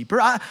brother's keeper.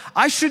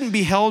 I shouldn't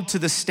be held to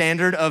the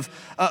standard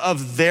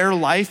of their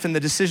life and the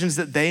decisions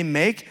that they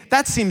make.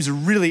 That seems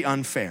really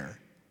unfair.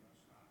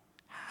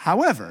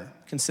 However,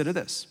 consider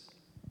this.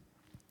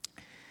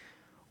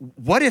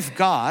 What if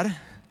God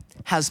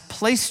has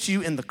placed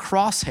you in the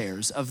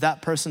crosshairs of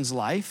that person's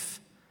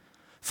life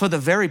for the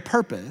very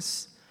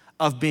purpose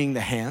of being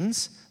the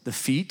hands, the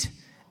feet,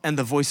 and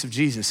the voice of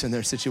Jesus in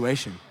their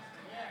situation?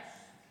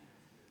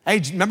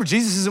 Hey, remember,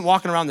 Jesus isn't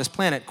walking around this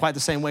planet quite the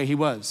same way he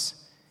was.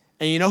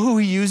 And you know who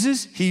he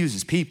uses? He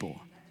uses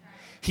people.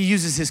 He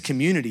uses his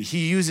community.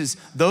 He uses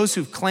those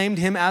who've claimed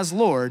him as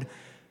Lord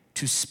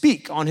to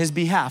speak on his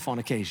behalf on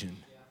occasion.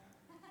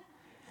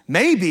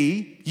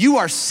 Maybe you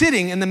are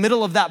sitting in the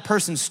middle of that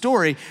person's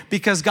story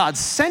because God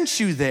sent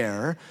you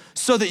there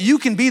so that you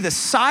can be the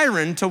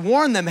siren to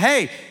warn them,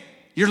 hey,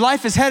 your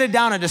life is headed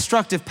down a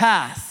destructive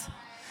path.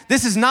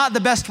 This is not the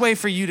best way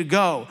for you to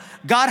go.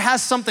 God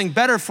has something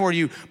better for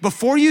you.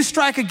 Before you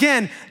strike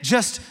again,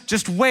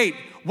 just wait.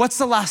 What's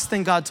the last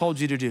thing God told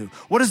you to do?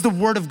 What does the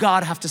word of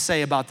God have to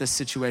say about this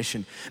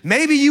situation?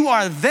 Maybe you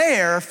are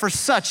there for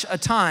such a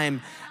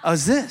time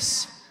as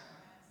this.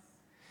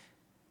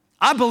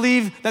 I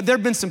believe that there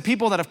have been some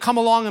people that have come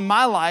along in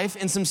my life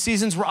in some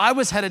seasons where I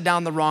was headed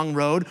down the wrong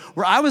road,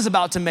 where I was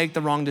about to make the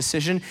wrong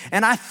decision.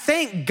 And I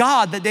thank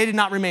God that they did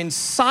not remain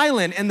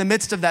silent in the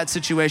midst of that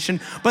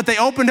situation, but they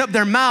opened up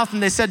their mouth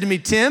and they said to me,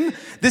 Tim,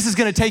 this is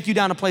gonna take you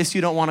down a place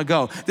you don't wanna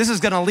go. This is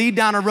gonna lead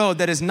down a road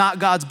that is not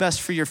God's best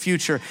for your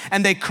future.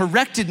 And they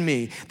corrected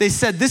me. They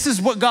said, this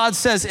is what God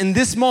says in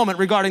this moment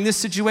regarding this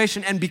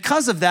situation. And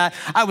because of that,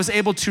 I was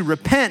able to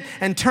repent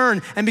and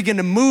turn and begin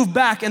to move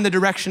back in the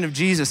direction of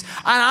Jesus.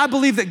 And I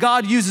believe that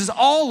God uses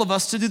all of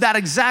us to do that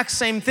exact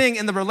same thing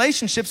in the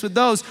relationships with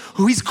those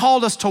who he's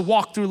called us to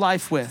walk through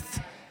life with.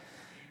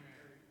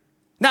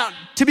 Now,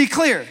 to be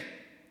clear,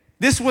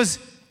 this was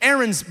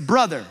Aaron's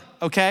brother,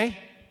 okay?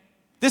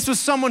 This was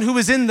someone who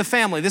was in the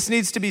family. This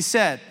needs to be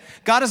said.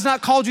 God has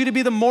not called you to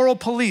be the moral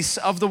police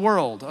of the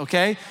world,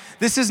 okay?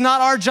 This is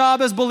not our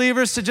job as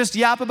believers to just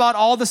yap about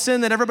all the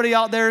sin that everybody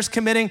out there is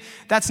committing.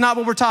 That's not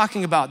what we're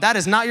talking about. That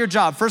is not your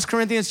job. 1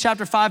 Corinthians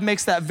chapter 5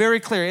 makes that very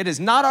clear. It is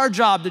not our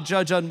job to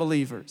judge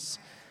unbelievers.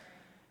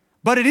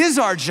 But it is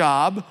our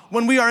job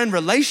when we are in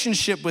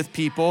relationship with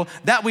people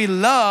that we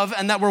love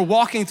and that we're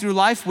walking through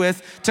life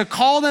with to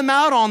call them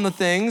out on the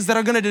things that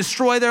are gonna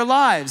destroy their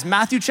lives.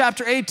 Matthew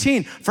chapter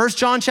 18, 1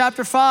 John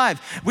chapter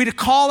 5. We to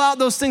call out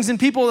those things in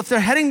people. If they're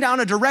heading down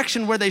a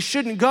direction where they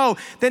shouldn't go,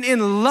 then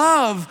in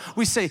love,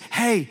 we say,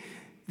 hey,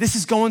 this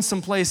is going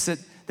someplace that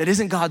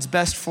isn't God's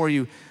best for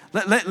you.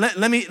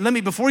 Let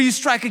me, before you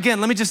strike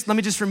again, let me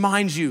just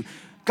remind you,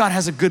 God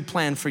has a good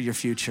plan for your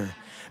future.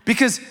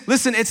 Because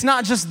listen, it's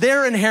not just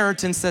their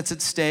inheritance that's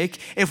at stake.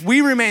 If we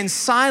remain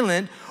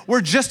silent,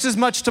 we're just as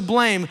much to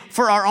blame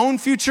for our own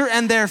future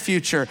and their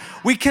future.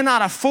 We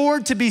cannot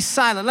afford to be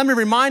silent. Let me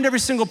remind every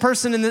single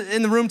person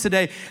in the room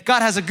today,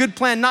 God has a good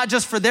plan, not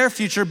just for their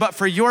future, but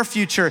for your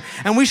future.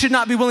 And we should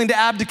not be willing to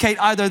abdicate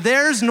either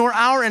theirs nor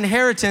our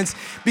inheritance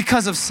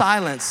because of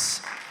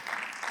silence.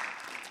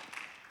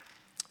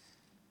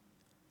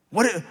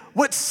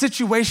 What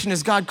situation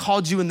has God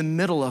called you in the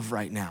middle of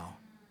right now?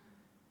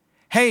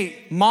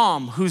 Hey,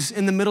 mom who's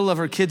in the middle of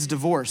her kid's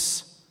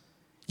divorce,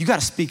 you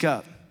gotta speak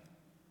up.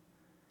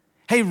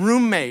 Hey,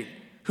 roommate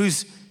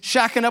who's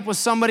shacking up with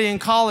somebody in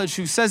college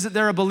who says that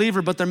they're a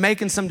believer, but they're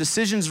making some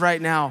decisions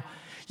right now,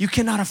 you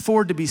cannot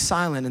afford to be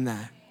silent in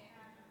that.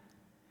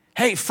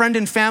 Hey, friend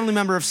and family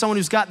member of someone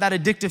who's got that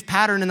addictive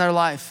pattern in their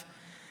life,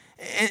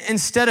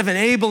 instead of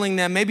enabling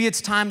them, maybe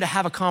it's time to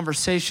have a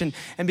conversation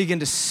and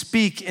begin to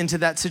speak into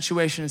that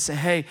situation and say,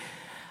 hey,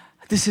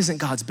 this isn't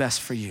God's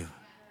best for you.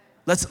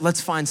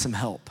 Let's find some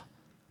help.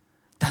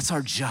 That's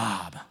our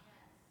job.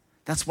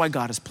 That's why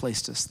God has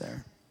placed us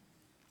there.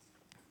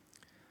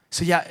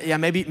 So yeah,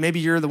 maybe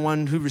you're the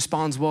one who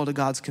responds well to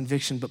God's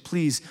conviction, but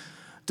please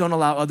don't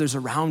allow others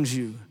around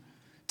you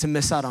to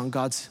miss out on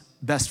God's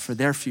best for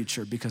their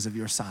future because of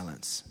your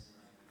silence.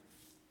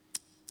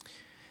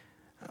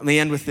 Let me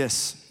end with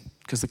this,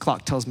 because the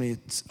clock tells me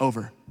it's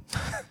over.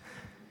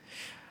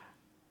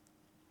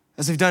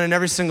 As we've done in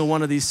every single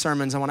one of these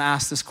sermons, I want to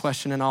ask this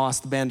question, and I'll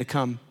ask the band to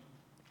come.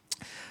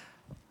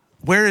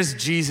 Where is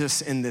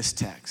Jesus in this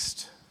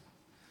text?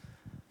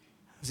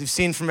 As you've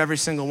seen from every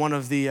single one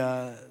of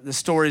the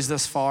stories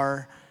thus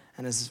far,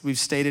 And as we've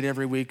stated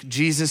every week,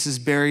 Jesus is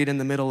buried in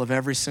the middle of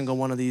every single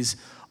one of these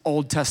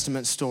Old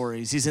Testament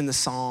stories. He's in the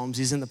Psalms,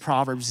 he's in the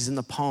Proverbs, he's in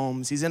the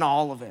poems, he's in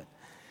all of it.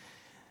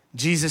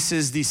 Jesus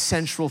is the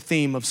central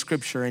theme of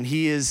Scripture, and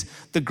he is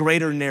the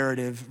greater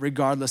narrative,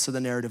 regardless of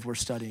the narrative we're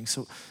studying.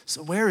 So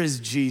where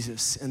is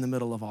Jesus in the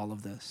middle of all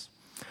of this?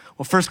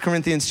 Well, 1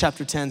 Corinthians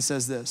chapter 10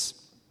 says this: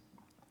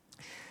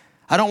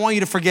 I don't want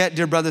you to forget,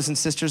 dear brothers and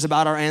sisters,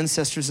 about our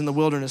ancestors in the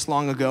wilderness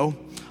long ago.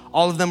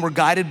 All of them were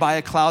guided by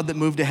a cloud that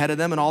moved ahead of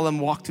them, and all of them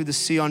walked through the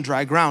sea on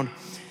dry ground.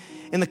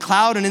 In the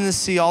cloud and in the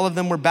sea, all of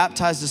them were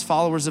baptized as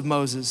followers of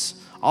Moses.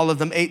 All of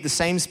them ate the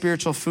same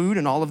spiritual food,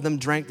 and all of them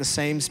drank the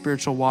same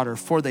spiritual water,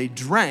 for they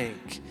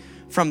drank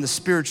from the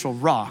spiritual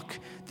rock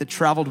that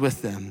traveled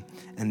with them,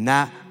 and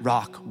that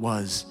rock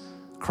was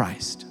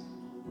Christ.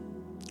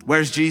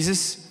 Where's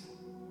Jesus?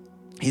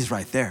 He's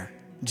right there.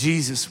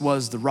 Jesus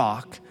was the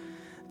rock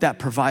that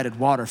provided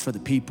water for the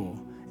people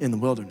in the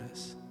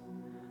wilderness.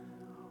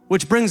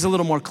 Which brings a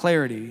little more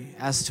clarity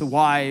as to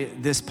why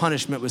this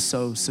punishment was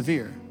so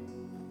severe.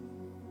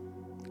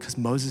 Because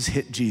Moses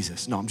hit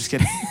Jesus. No, I'm just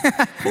kidding.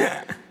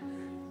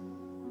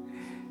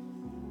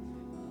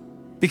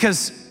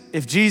 Because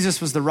if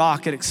Jesus was the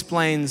rock, it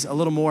explains a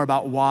little more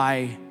about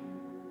why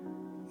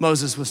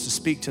Moses was to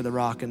speak to the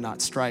rock and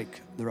not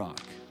strike the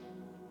rock.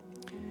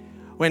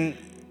 When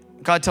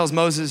God tells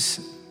Moses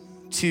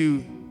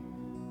to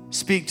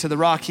speak to the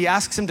rock, he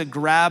asks him to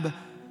grab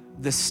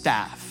the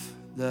staff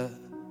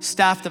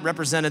that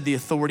represented the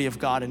authority of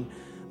God. And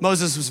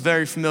Moses was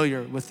very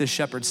familiar with this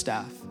shepherd's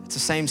staff. It's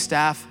the same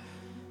staff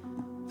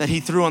that he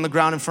threw on the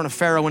ground in front of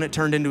Pharaoh when it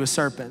turned into a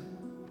serpent.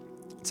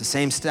 It's the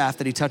same staff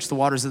that he touched the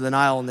waters of the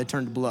Nile and they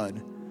turned to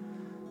blood.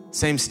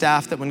 Same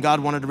staff that when God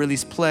wanted to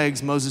release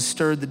plagues, Moses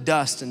stirred the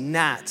dust and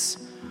gnats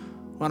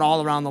went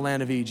all around the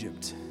land of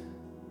Egypt.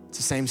 It's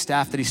the same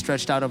staff that he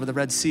stretched out over the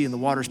Red Sea and the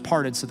waters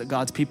parted so that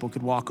God's people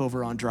could walk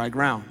over on dry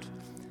ground.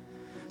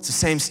 It's the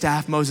same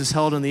staff Moses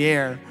held in the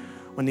air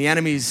when the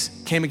enemies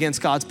came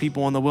against God's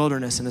people in the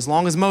wilderness. And as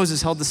long as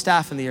Moses held the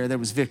staff in the air, there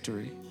was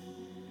victory.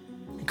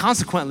 And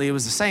consequently, it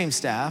was the same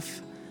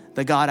staff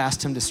that God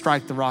asked him to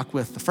strike the rock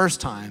with the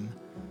first time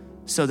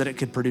so that it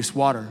could produce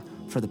water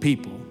for the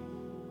people.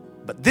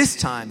 But this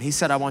time, he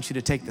said, I want you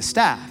to take the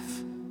staff,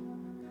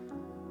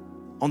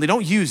 only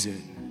don't use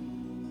it.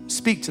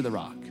 Speak to the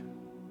rock.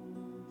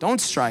 Don't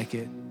strike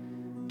it,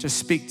 just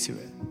speak to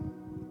it.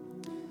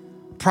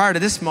 Prior to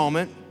this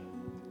moment,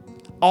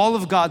 all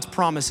of God's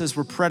promises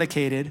were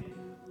predicated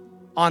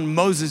on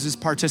Moses'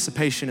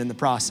 participation in the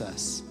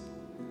process.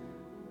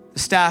 The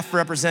staff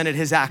represented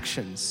his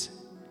actions.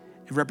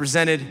 It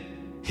represented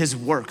his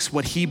works,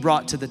 what he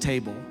brought to the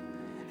table.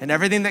 And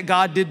everything that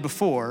God did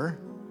before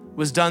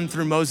was done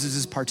through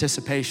Moses'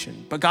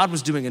 participation. But God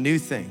was doing a new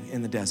thing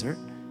in the desert,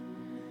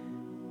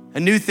 a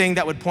new thing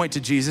that would point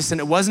to Jesus,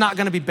 and it was not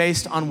gonna be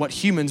based on what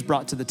humans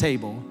brought to the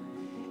table.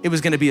 It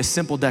was gonna be a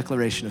simple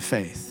declaration of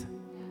faith.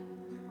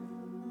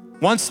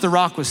 Once the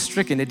rock was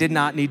stricken, it did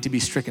not need to be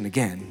stricken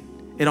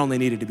again. It only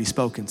needed to be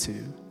spoken to.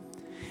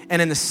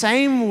 And in the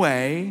same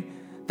way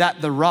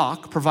that the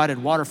rock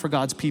provided water for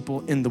God's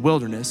people in the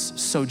wilderness,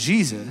 so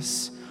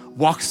Jesus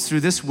walks through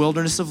this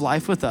wilderness of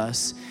life with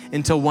us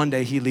until one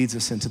day he leads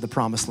us into the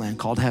promised land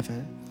called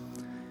heaven.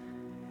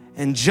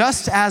 And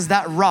just as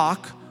that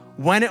rock,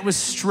 when it was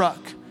struck,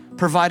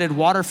 provided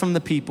water from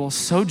the people,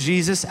 so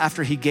Jesus,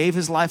 after he gave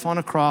his life on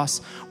a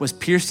cross, was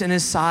pierced in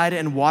his side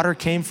and water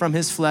came from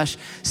his flesh,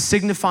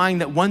 signifying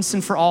that once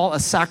and for all, a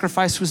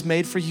sacrifice was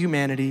made for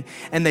humanity,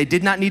 and they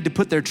did not need to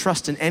put their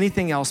trust in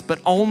anything else,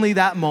 but only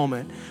that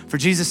moment. For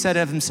Jesus said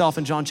of himself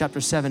in John chapter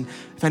 7,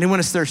 if anyone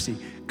is thirsty,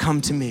 come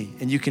to me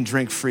and you can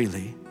drink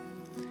freely.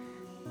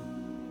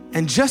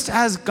 And just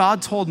as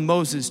God told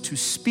Moses to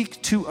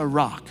speak to a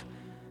rock,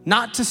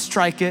 not to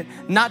strike it,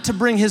 not to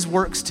bring his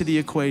works to the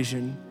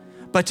equation,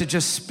 but to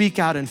just speak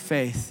out in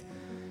faith.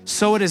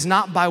 So it is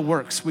not by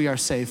works we are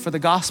saved. For the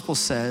gospel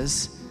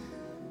says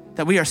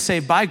that we are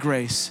saved by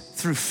grace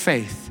through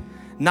faith,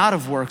 not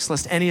of works,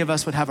 lest any of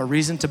us would have a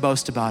reason to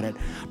boast about it,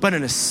 but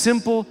in a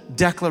simple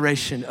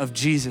declaration of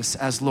Jesus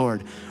as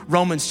Lord.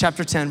 Romans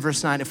chapter 10,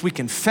 verse 9, if we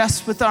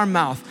confess with our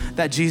mouth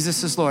that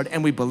Jesus is Lord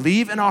and we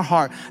believe in our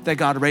heart that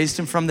God raised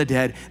him from the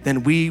dead,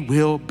 then we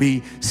will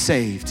be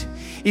saved.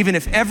 Even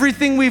if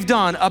everything we've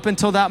done up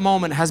until that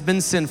moment has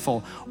been sinful,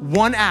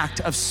 one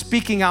act of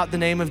speaking out the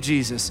name of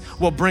Jesus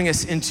will bring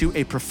us into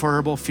a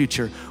preferable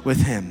future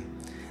with him.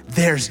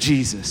 There's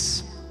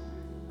Jesus.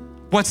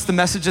 What's the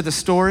message of the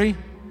story?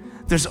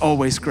 There's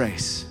always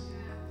grace.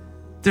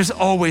 There's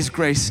always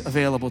grace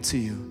available to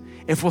you.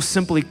 If we'll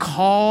simply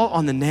call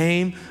on the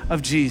name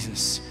of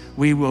Jesus,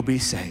 we will be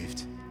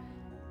saved.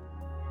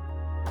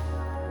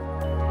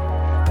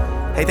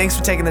 Hey, thanks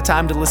for taking the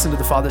time to listen to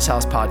the Father's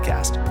House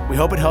podcast. We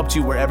hope it helped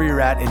you wherever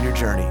you're at in your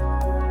journey.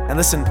 And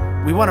listen,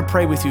 we want to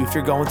pray with you if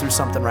you're going through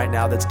something right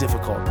now that's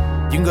difficult.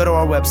 You can go to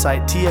our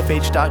website,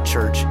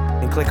 tfh.church,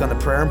 and click on the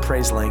prayer and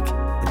praise link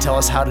and tell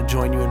us how to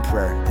join you in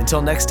prayer.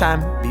 Until next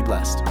time, be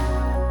blessed.